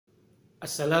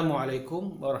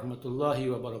Assalamualaikum warahmatullahi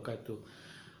wabarakatuh.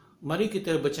 Mari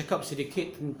kita bercakap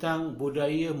sedikit tentang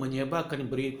budaya menyebarkan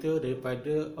berita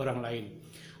daripada orang lain,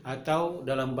 atau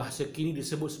dalam bahasa kini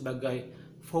disebut sebagai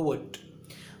forward.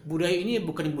 Budaya ini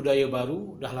bukan budaya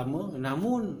baru, dah lama,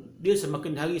 namun dia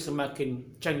semakin hari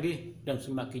semakin canggih dan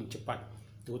semakin cepat,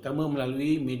 terutama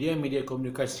melalui media-media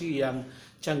komunikasi yang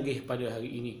canggih pada hari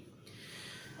ini.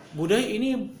 Budaya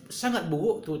ini sangat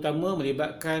buruk, terutama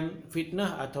melibatkan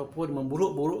fitnah ataupun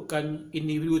memburuk-burukkan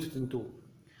individu tertentu.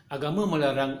 Agama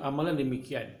melarang amalan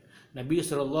demikian. Nabi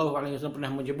SAW pernah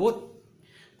menyebut,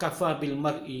 kafa bil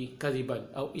mar'i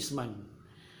kadhiban atau isman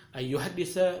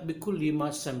ayyuhaddisa bikulli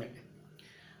ma sami'.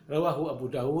 Rawahu Abu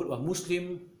Dawud wa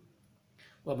Muslim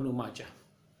wa Ibnu Majah.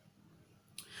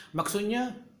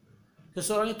 Maksudnya,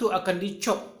 seseorang itu akan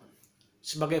dicop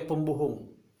sebagai pembohong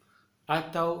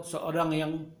atau seorang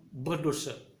yang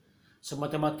berdosa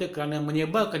semata-mata kerana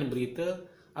menyebarkan berita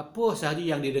apa sahaja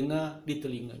yang didengar di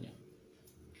telinganya.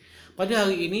 Pada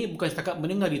hari ini bukan setakat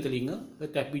mendengar di telinga,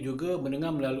 tetapi juga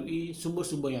mendengar melalui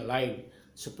sumber-sumber yang lain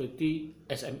seperti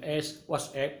SMS,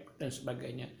 WhatsApp dan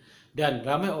sebagainya. Dan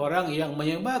ramai orang yang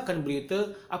menyebarkan berita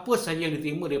apa sahaja yang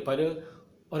diterima daripada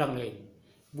orang lain.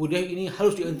 Budaya ini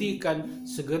harus dihentikan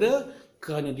segera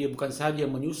kerana dia bukan sahaja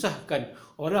menyusahkan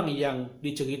orang yang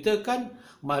diceritakan,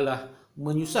 malah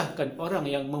menyusahkan orang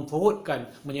yang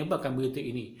memforwardkan, menyebarkan berita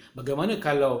ini. Bagaimana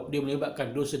kalau dia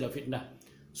menyebabkan dosa dan fitnah?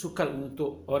 Sukar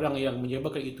untuk orang yang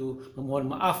menyebarkan itu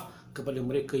memohon maaf kepada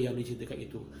mereka yang diceritakan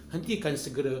itu. Hentikan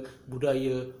segera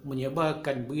budaya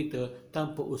menyebarkan berita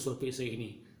tanpa usul periksa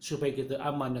ini, supaya kita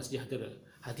aman dan sejahtera.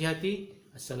 Hati-hati.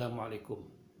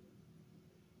 Assalamualaikum.